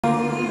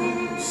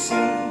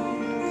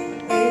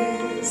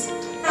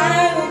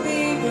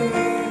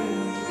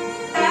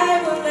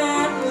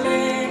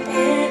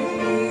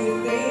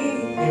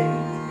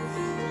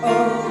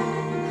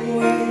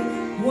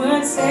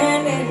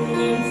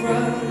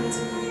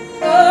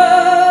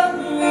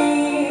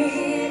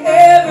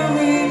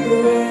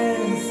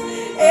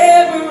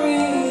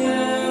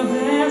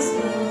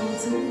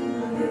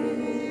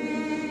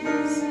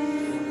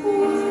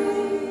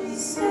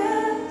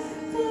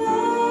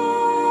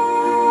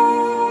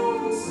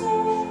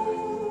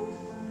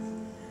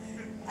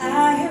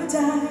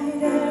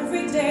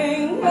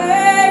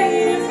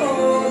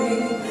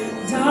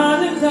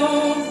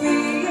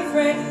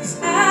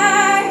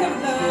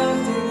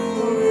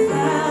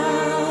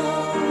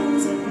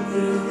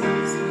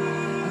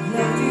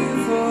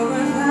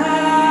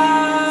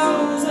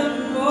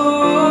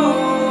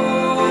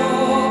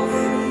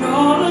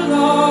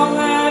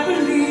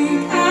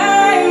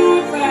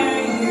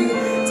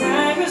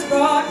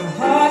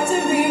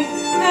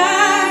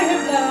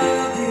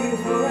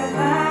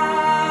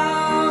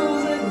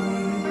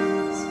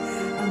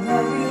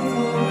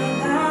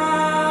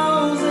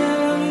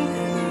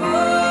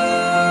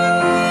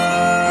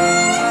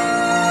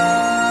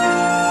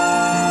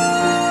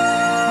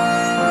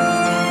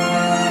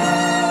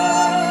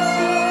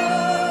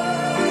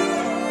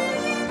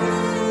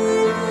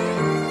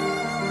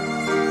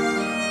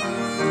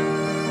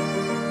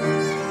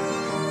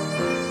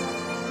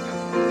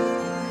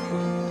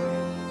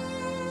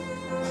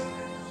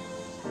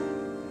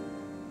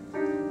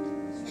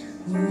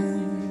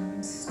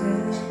One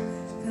step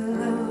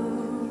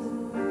closer.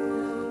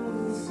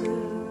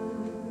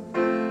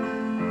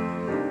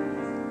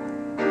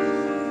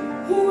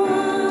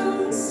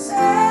 One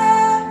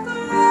step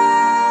closer.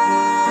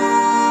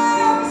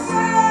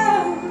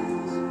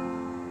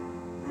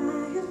 I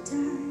have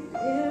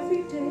died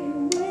every day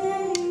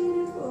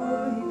waiting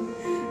for you.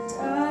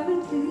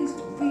 Darling, please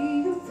don't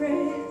be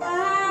afraid.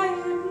 I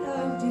have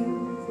loved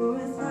you for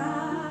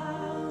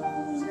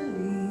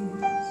 1,000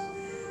 years.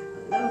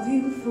 I love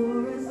you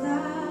for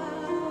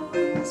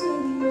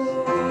 1,000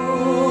 years.